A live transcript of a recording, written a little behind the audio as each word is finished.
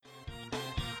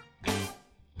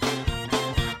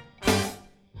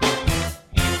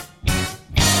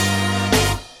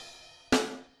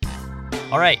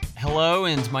All right, hello,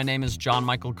 and my name is John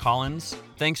Michael Collins.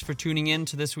 Thanks for tuning in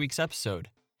to this week's episode.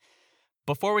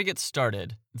 Before we get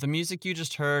started, the music you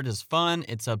just heard is fun,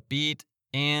 it's upbeat,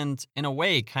 and in a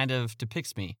way kind of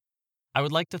depicts me. I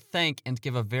would like to thank and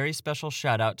give a very special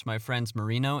shout out to my friends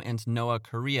Marino and Noah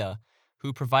Correa,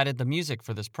 who provided the music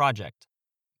for this project.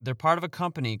 They're part of a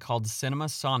company called Cinema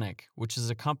Sonic, which is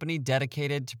a company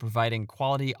dedicated to providing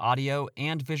quality audio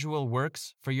and visual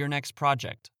works for your next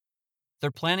project. They're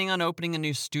planning on opening a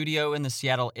new studio in the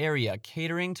Seattle area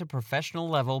catering to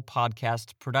professional-level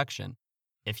podcast production.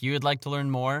 If you would like to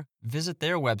learn more, visit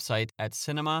their website at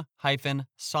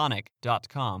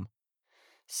cinema-sonic.com.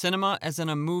 Cinema as in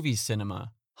a movie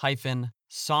cinema,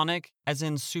 -sonic as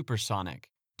in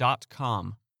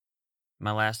supersonic.com.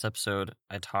 My last episode,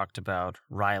 I talked about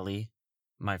Riley,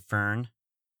 my fern.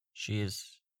 She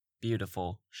is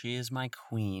beautiful. She is my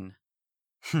queen.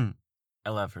 I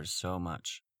love her so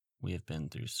much. We have been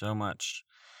through so much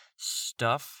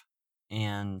stuff,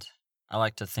 and I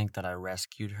like to think that I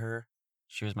rescued her.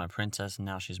 She was my princess, and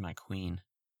now she's my queen.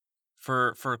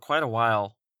 For quite a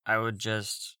while, I would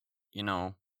just,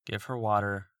 give her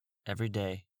water every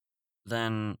day.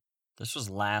 Then, this was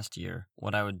last year,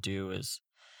 what I would do is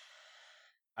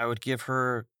I would give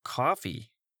her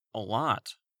coffee a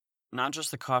lot. Not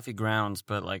just the coffee grounds,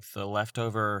 but like the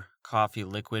leftover coffee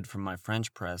liquid from my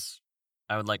French press.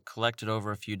 I would collect it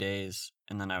over a few days,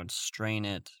 and then I would strain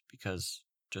it because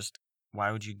just why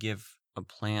would you give a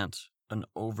plant an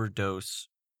overdose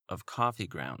of coffee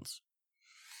grounds?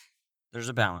 There's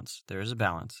a balance. There is a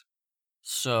balance.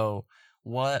 So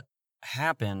what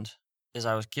happened is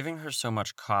I was giving her so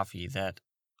much coffee that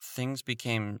things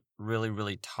became really,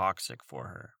 really toxic for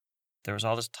her. There was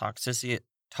all this toxicity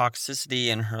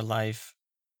in her life,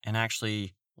 and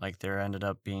actually, there ended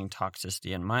up being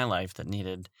toxicity in my life that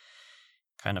needed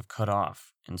kind of cut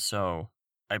off. And so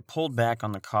I pulled back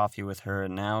on the coffee with her,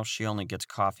 and now she only gets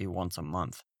coffee once a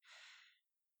month.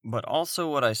 But also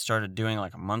what I started doing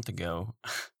a month ago,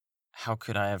 how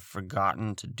could I have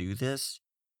forgotten to do this?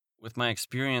 With my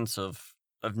experience of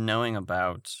knowing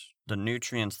about the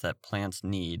nutrients that plants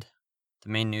need, the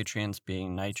main nutrients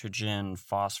being nitrogen,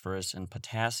 phosphorus, and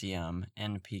potassium,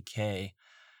 NPK,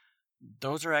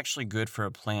 those are actually good for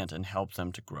a plant and help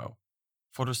them to grow.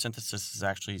 Photosynthesis is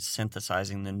actually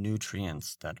synthesizing the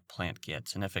nutrients that a plant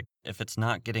gets. And if it's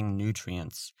not getting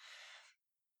nutrients,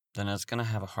 then it's going to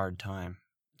have a hard time.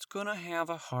 It's going to have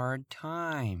a hard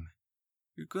time.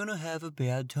 You're going to have a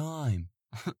bad time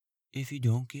if you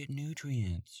don't get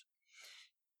nutrients.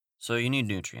 So you need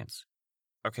nutrients.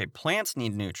 Okay, plants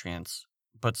need nutrients,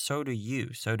 but so do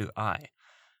you, so do I.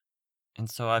 And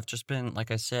so I've just been, like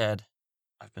I said,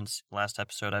 last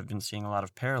episode, I've been seeing a lot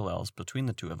of parallels between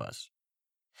the two of us.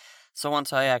 So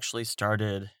once I actually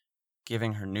started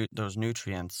giving her those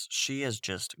nutrients, she has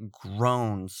just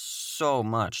grown so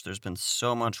much. There's been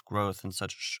so much growth in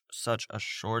such a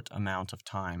short amount of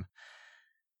time.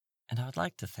 And I would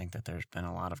like to think that there's been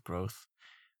a lot of growth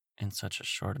in such a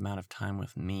short amount of time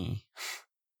with me.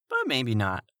 But maybe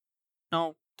not.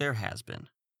 No, there has been.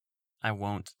 I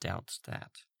won't doubt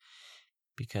that.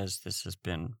 Because this has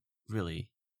been really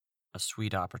a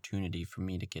sweet opportunity for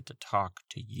me to get to talk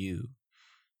to you.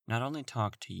 Not only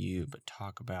talk to you, but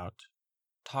talk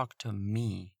to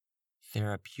me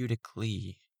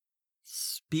therapeutically.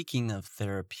 Speaking of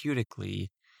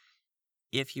therapeutically,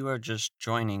 if you are just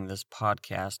joining, this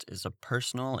podcast is a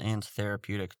personal and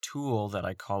therapeutic tool that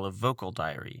I call a vocal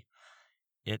diary.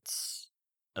 It's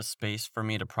a space for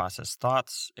me to process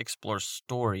thoughts, explore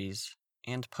stories,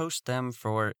 and post them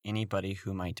for anybody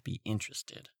who might be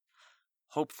interested.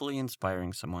 Hopefully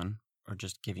inspiring someone, or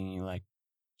just giving you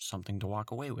something to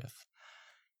walk away with.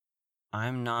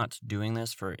 I'm not doing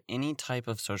this for any type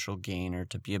of social gain or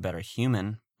to be a better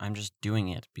human. I'm just doing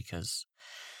it because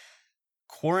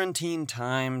quarantine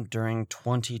time during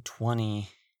 2020,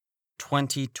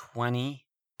 2020,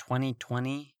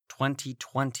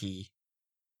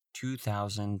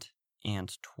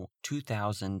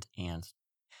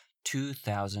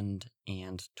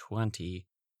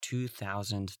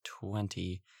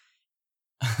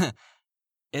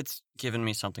 It's given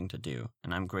me something to do,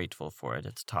 and I'm grateful for it.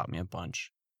 It's taught me a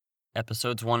bunch.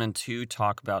 Episodes 1 and 2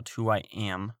 talk about who I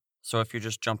am. So if you're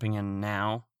just jumping in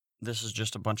now, this is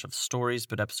just a bunch of stories,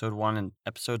 but episodes 1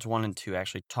 and 2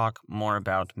 actually talk more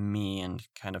about me and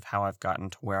kind of how I've gotten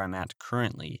to where I'm at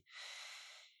currently.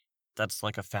 That's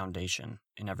like a foundation,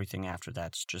 and everything after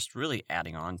that's just really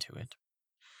adding on to it.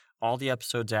 All the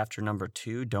episodes after number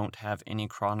 2 don't have any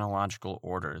chronological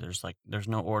order. There's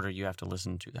no order you have to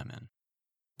listen to them in.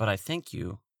 But I thank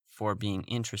you for being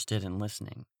interested in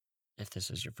listening. If this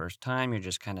is your first time, you're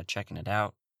just kind of checking it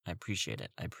out, I appreciate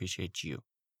it. I appreciate you.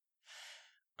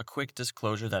 A quick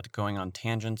disclosure that going on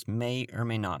tangents may or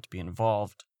may not be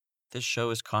involved. This show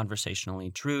is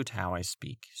conversationally true to how I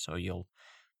speak, so you'll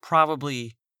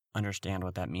probably understand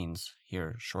what that means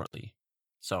here shortly.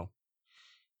 So,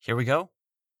 here we go.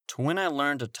 To when I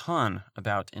learned a ton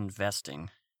about investing.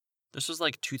 This was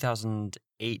like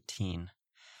 2018.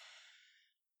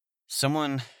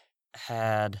 Someone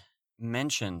had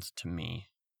mentioned to me,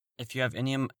 if you have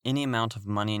any amount of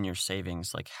money in your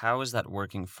savings, like how is that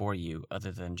working for you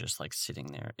other than just like sitting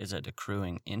there? Is it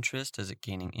accruing interest? Is it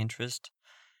gaining interest?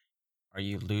 Are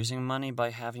you losing money by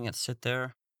having it sit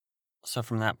there? So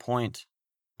from that point,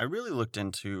 I really looked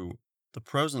into the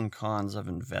pros and cons of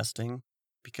investing,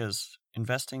 because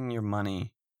investing your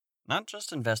money, not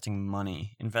just investing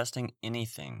money, investing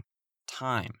anything,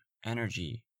 time,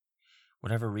 energy,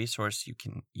 whatever resource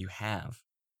you have,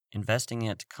 investing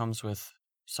it comes with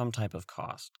some type of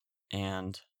cost.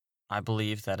 And I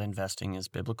believe that investing is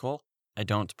biblical. I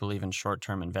don't believe in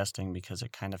short-term investing because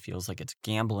it kind of feels like it's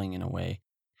gambling in a way.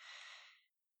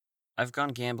 I've gone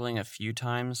gambling a few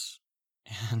times,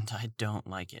 and I don't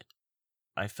like it.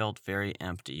 I felt very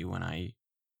empty when I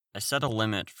set a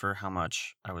limit for how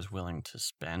much I was willing to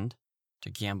spend to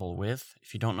gamble with.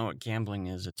 If you don't know what gambling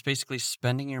is, it's basically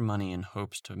spending your money in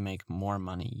hopes to make more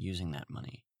money using that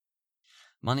money.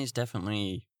 Money's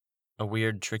definitely a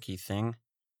weird, tricky thing.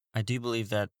 I do believe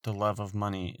that the love of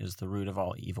money is the root of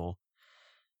all evil.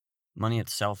 Money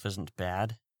itself isn't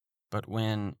bad, but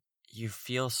when you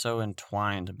feel so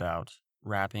entwined about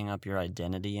wrapping up your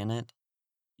identity in it,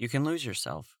 you can lose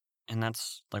yourself. And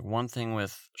that's like one thing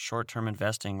with short-term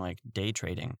investing, like day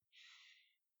trading.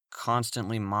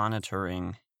 Constantly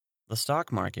monitoring the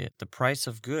stock market, the price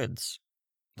of goods.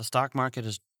 The stock market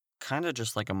is kind of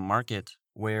just like a market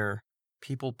where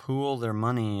people pool their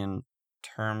money in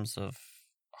terms of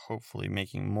hopefully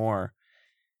making more,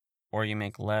 or you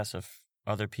make less if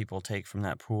other people take from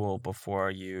that pool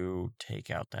before you take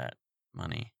out that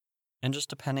money. And just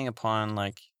depending upon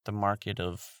like the market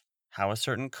of how a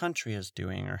certain country is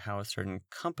doing or how a certain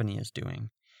company is doing.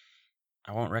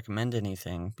 I won't recommend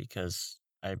anything because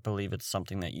I believe it's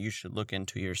something that you should look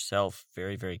into yourself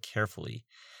very, very carefully.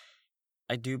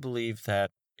 I do believe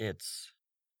that it's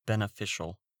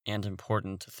beneficial and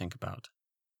important to think about.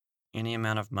 Any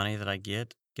amount of money that I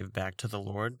get, give back to the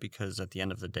Lord, because at the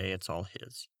end of the day, it's all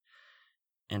His.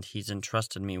 And He's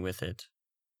entrusted me with it.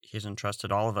 He's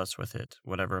entrusted all of us with it,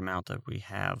 whatever amount that we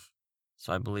have.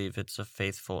 So I believe it's a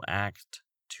faithful act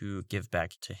to give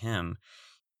back to Him.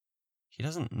 He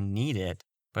doesn't need it,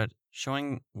 but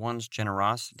showing one's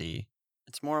generosity,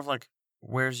 it's more of like,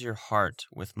 where's your heart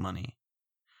with money?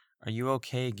 Are you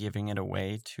okay giving it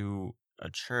away to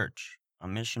a church, a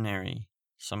missionary,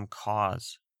 some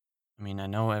cause? I mean, I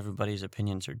know everybody's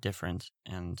opinions are different,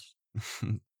 and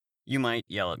you might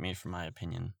yell at me for my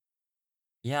opinion.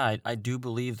 Yeah, I do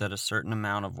believe that a certain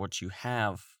amount of what you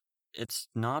have, it's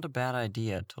not a bad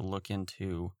idea to look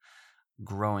into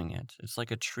growing it. It's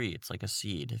like a tree. It's like a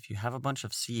seed. If you have a bunch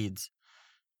of seeds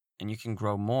and you can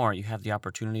grow more, you have the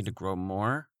opportunity to grow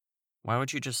more, why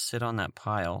would you just sit on that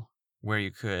pile where you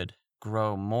could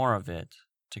grow more of it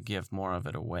to give more of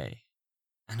it away?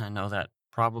 And I know that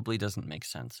probably doesn't make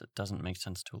sense. It doesn't make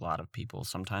sense to a lot of people.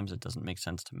 Sometimes it doesn't make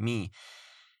sense to me.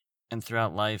 And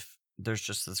throughout life, there's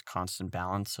just this constant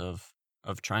balance of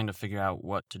trying to figure out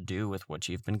what to do with what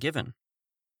you've been given.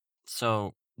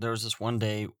 So there was this one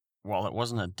day, well, it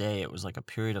wasn't a day, it was like a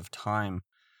period of time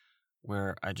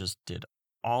where I just did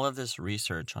all of this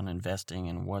research on investing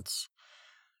and what's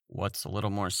a little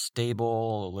more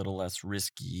stable, a little less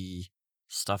risky,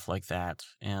 stuff like that.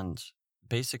 And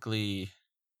basically,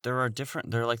 there are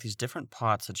like these different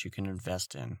pots that you can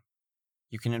invest in.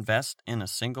 You can invest in a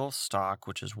single stock,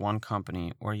 which is one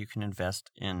company, or you can invest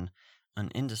in an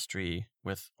industry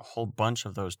with a whole bunch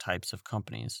of those types of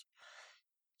companies.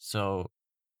 So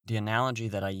the analogy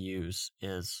that I use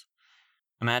is,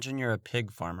 imagine you're a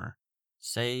pig farmer.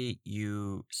 Say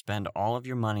you spend all of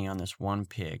your money on this one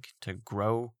pig to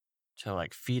grow, to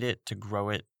like feed it, to grow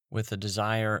it with the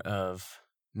desire of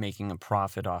making a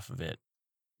profit off of it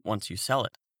once you sell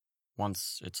it,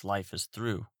 once its life is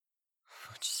through,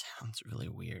 which sounds really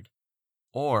weird.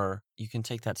 Or you can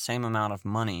take that same amount of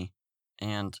money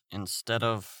and instead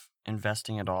of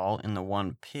investing it all in the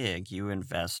one pig, you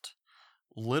invest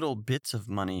little bits of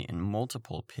money in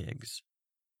multiple pigs.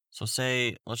 So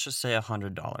let's just say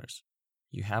 $100.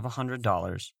 You have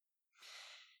 $100.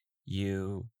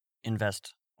 You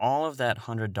invest all of that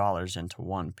 $100 into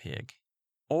one pig.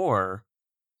 Or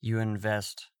you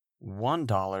invest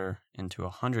 $1 into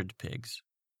 100 pigs.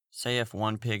 say if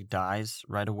one pig dies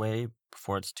right away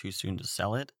before it's too soon to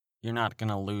sell it, you're not going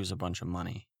to lose a bunch of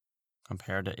money.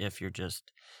 Compared to if you just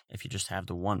have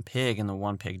the one pig and the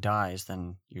one pig dies,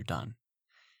 then you're done.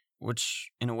 Which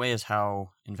in a way is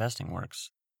how investing works.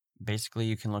 Basically,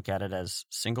 you can look at it as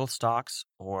single stocks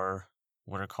or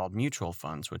what are called mutual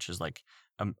funds, which is like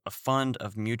a fund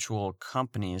of mutual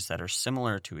companies that are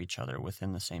similar to each other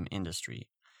within the same industry,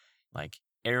 like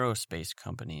aerospace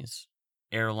companies,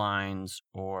 airlines,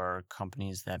 or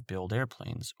companies that build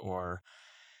airplanes, or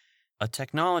a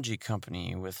technology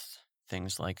company with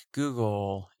things like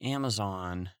Google,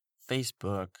 Amazon,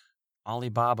 Facebook,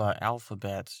 Alibaba,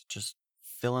 Alphabet, just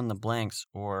fill in the blanks,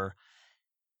 or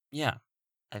yeah,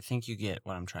 I think you get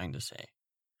what I'm trying to say.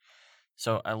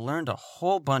 So I learned a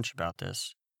whole bunch about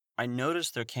this. I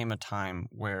noticed there came a time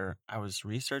where I was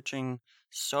researching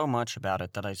so much about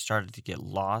it that I started to get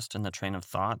lost in the train of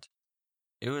thought.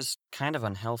 It was kind of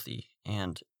unhealthy,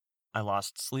 and I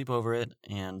lost sleep over it,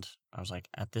 and I was like,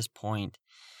 at this point,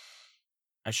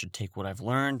 I should take what I've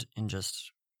learned and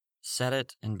just set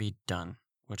it and be done,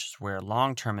 which is where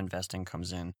long-term investing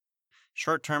comes in.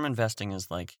 Short-term investing is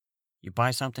like you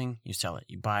buy something, you sell it.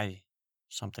 You buy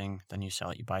something, then you sell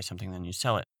it. You buy something, then you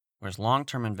sell it. Whereas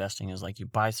long-term investing is like you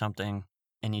buy something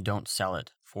and you don't sell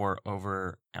it for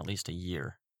over at least a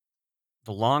year.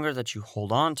 The longer that you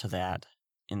hold on to that,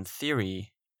 in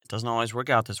theory, it doesn't always work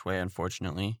out this way,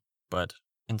 unfortunately, but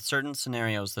in certain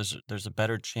scenarios, there's a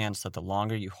better chance that the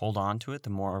longer you hold on to it, the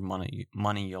more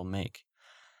money you'll make.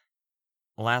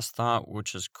 Last thought,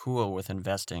 which is cool with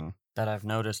investing, that I've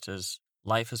noticed is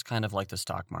life is kind of like the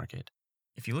stock market.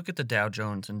 If you look at the Dow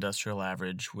Jones Industrial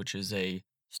Average, which is a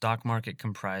stock market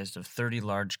comprised of 30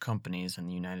 large companies in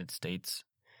the United States,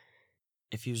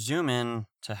 if you zoom in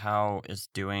to how it's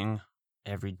doing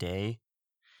every day,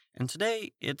 and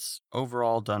today it's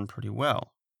overall done pretty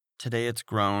well. Today it's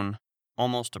grown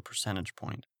almost a percentage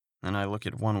point. And I look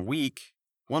at 1 week,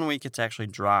 it's actually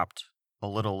dropped a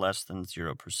little less than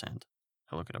 0%.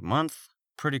 I look at a month,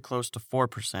 pretty close to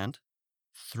 4%.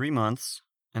 3 months,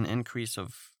 an increase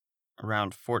of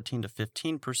around 14 to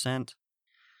 15%.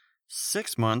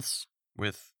 6 months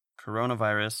with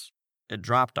coronavirus, it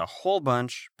dropped a whole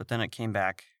bunch, but then it came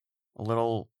back a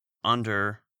little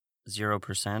under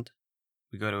 0%.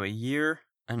 We go to a year,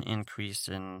 an increase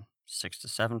in 6 to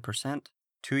 7%.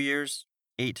 2 years,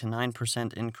 8 to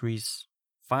 9% increase.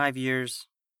 5 years,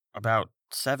 about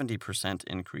 70%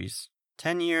 increase.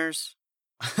 10 years,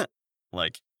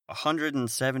 like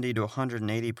 170 to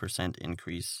 180%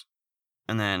 increase.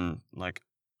 And then, like,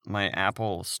 my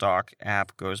Apple stock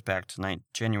app goes back to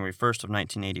January 1st of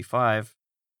 1985,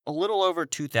 a little over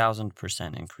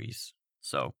 2,000% increase.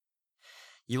 So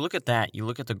you look at that, you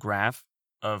look at the graph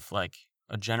of, like,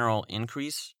 a general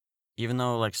increase, even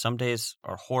though, like, some days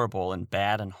are horrible and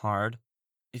bad and hard.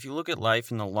 If you look at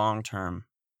life in the long term,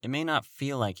 it may not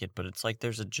feel like it, but it's like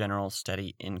there's a general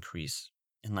steady increase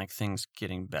in, like, things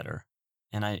getting better.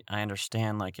 And I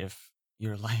understand, like, if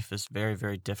your life is very,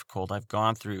 very difficult, I've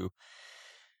gone through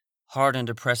hard and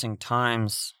depressing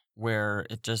times where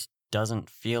it just doesn't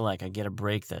feel like I get a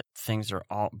break, that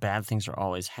bad things are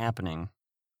always happening.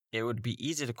 It would be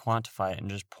easy to quantify it and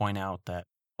just point out that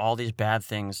all these bad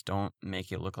things don't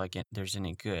make it look like there's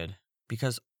any good,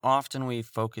 because often we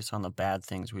focus on the bad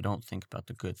things. We don't think about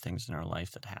the good things in our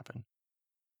life that happen.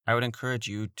 I would encourage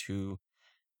you to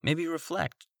maybe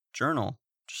reflect, journal,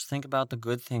 just think about the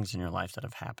good things in your life that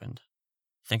have happened.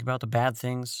 Think about the bad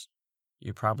things.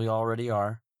 You probably already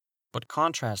are, but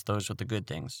contrast those with the good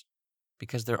things,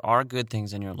 because there are good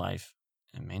things in your life.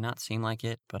 It may not seem like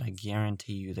it, but I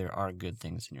guarantee you there are good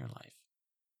things in your life.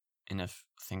 And if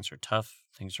things are tough,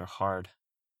 things are hard,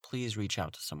 please reach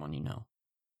out to someone you know.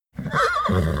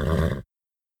 To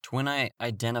when I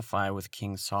identify with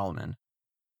King Solomon.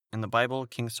 In the Bible,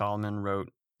 King Solomon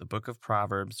wrote the book of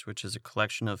Proverbs, which is a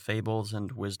collection of fables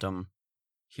and wisdom.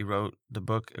 He wrote the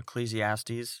book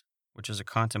Ecclesiastes, which is a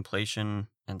contemplation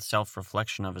and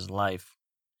self-reflection of his life.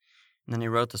 And then he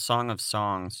wrote the Song of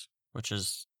Songs, which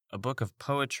is a book of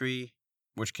poetry,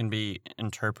 which can be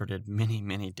interpreted many,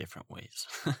 many different ways.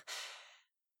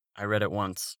 I read it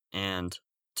once, and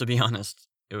to be honest,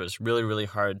 it was really, really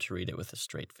hard to read it with a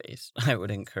straight face. I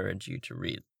would encourage you to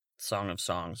read Song of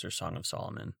Songs or Song of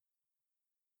Solomon.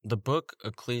 The book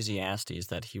Ecclesiastes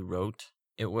that he wrote,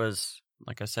 it was,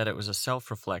 like I said, it was a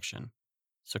self-reflection.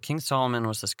 So King Solomon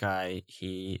was this guy,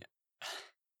 he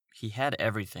had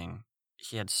everything.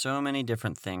 He had so many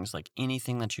different things, like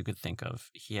anything that you could think of.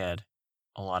 He had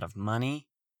a lot of money,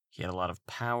 he had a lot of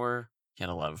power, he had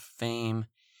a lot of fame,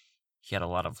 he had a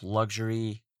lot of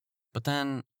luxury. But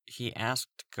then he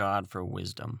asked God for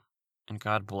wisdom, and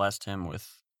God blessed him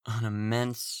with an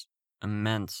immense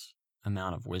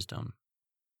amount of wisdom.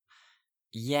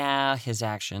 Yeah, his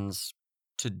actions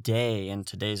today, in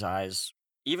today's eyes,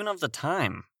 even of the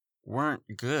time,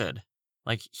 weren't good.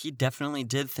 Like, he definitely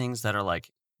did things that are like,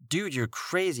 dude, you're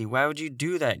crazy. Why would you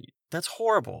do that? That's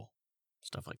horrible.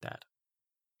 Stuff like that.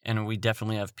 And we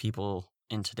definitely have people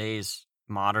in today's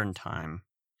modern time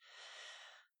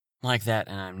like that,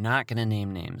 and I'm not going to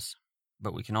name names,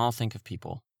 but we can all think of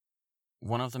people.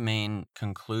 One of the main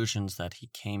conclusions that he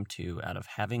came to out of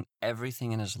having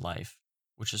everything in his life,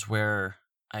 which is where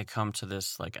I come to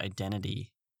this like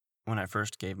identity when I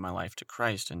first gave my life to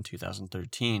Christ in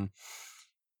 2013.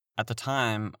 At the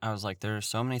time, I was like, there are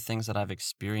so many things that I've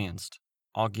experienced.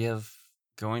 I'll give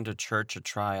going to church a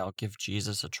try. I'll give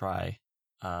Jesus a try.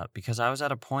 Because I was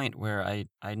at a point where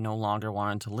I no longer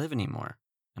wanted to live anymore.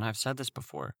 And I've said this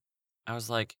before. I was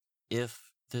like,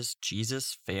 if this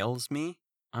Jesus fails me,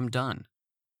 I'm done.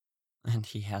 And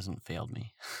he hasn't failed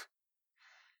me.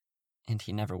 And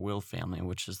he never will fail me,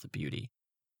 which is the beauty.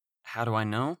 How do I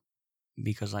know?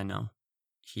 Because I know.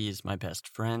 He is my best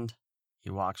friend. He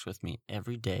walks with me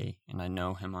every day, and I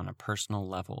know him on a personal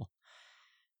level.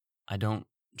 I don't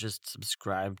just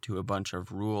subscribe to a bunch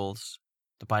of rules.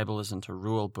 The Bible isn't a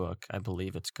rule book. I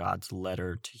believe it's God's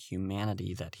letter to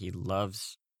humanity that he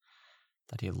loves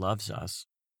us.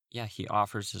 Yeah, he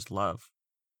offers his love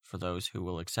for those who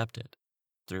will accept it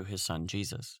through his son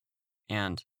Jesus.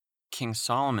 And King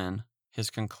Solomon, his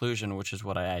conclusion, which is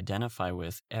what I identify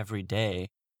with every day,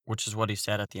 which is what he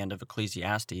said at the end of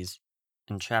Ecclesiastes.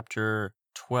 In chapter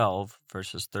 12,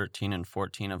 verses 13 and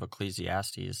 14 of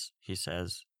Ecclesiastes, he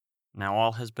says, "Now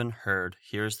all has been heard.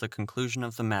 Here is the conclusion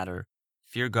of the matter.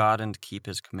 Fear God and keep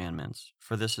his commandments,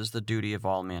 for this is the duty of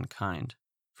all mankind.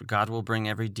 For God will bring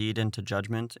every deed into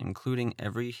judgment, including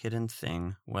every hidden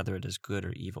thing, whether it is good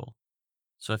or evil."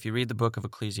 So if you read the book of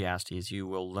Ecclesiastes, you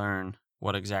will learn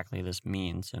what exactly this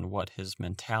means and what his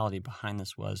mentality behind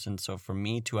this was. And so for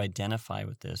me to identify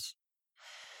with this,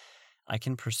 I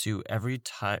can pursue every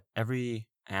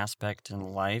aspect in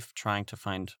life trying to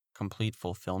find complete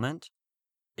fulfillment.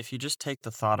 If you just take the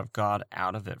thought of God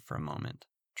out of it for a moment,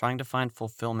 trying to find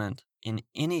fulfillment in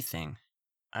anything,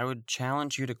 I would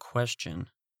challenge you to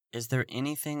question, is there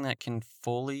anything that can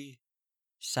fully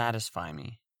satisfy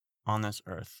me on this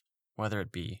earth? Whether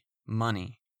it be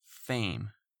money,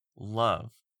 fame,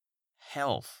 love,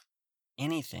 health,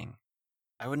 anything.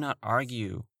 I would not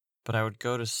argue, but I would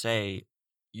go to say,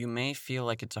 you may feel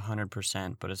like it's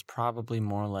 100%, but it's probably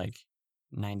more like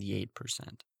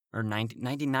 98% or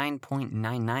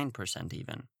 99.99%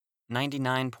 even.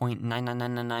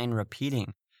 99.9999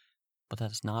 repeating, but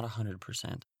that's not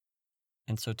 100%.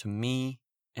 And so to me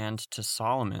and to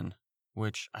Solomon,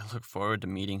 which I look forward to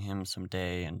meeting him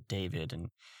someday, and David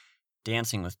and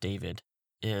dancing with David,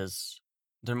 is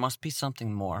there must be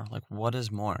something more. Like, what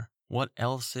is more? What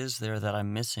else is there that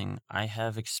I'm missing? I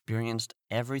have experienced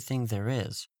everything there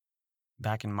is.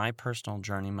 Back in my personal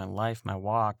journey, my life, my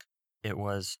walk, it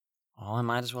was, oh, I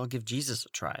might as well give Jesus a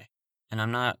try. And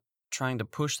I'm not trying to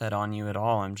push that on you at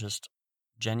all. I'm just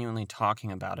genuinely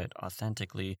talking about it,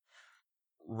 authentically,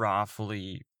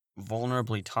 rawfully,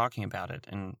 vulnerably talking about it.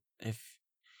 And if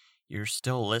you're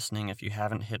still listening, if you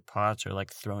haven't hit pause or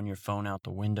like thrown your phone out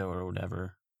the window or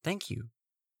whatever, thank you.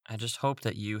 I just hope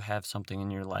that you have something in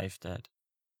your life that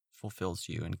fulfills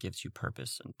you and gives you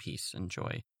purpose and peace and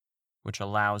joy, which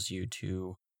allows you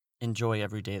to enjoy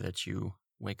every day that you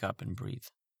wake up and breathe.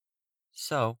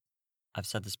 So, I've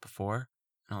said this before,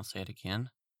 and I'll say it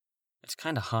again. It's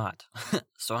kind of hot,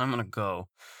 so I'm going to go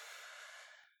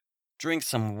drink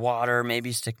some water,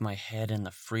 maybe stick my head in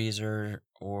the freezer,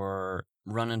 or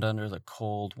run it under the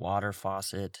cold water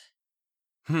faucet.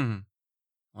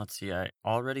 Let's see, I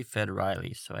already fed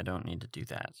Riley, so I don't need to do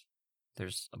that.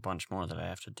 There's a bunch more that I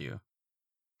have to do.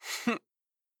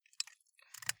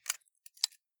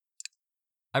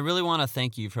 I really want to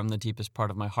thank you from the deepest part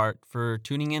of my heart for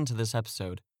tuning into this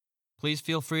episode. Please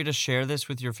feel free to share this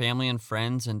with your family and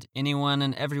friends and anyone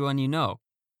and everyone you know.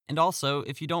 And also,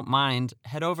 if you don't mind,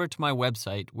 head over to my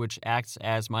website, which acts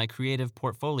as my creative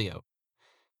portfolio,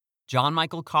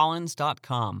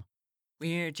 johnmichaelcollins.com.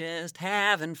 We're just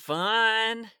having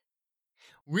fun.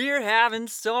 We're having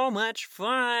so much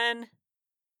fun.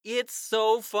 It's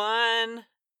so fun.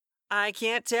 I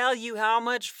can't tell you how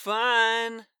much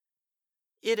fun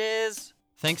it is.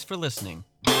 Thanks for listening.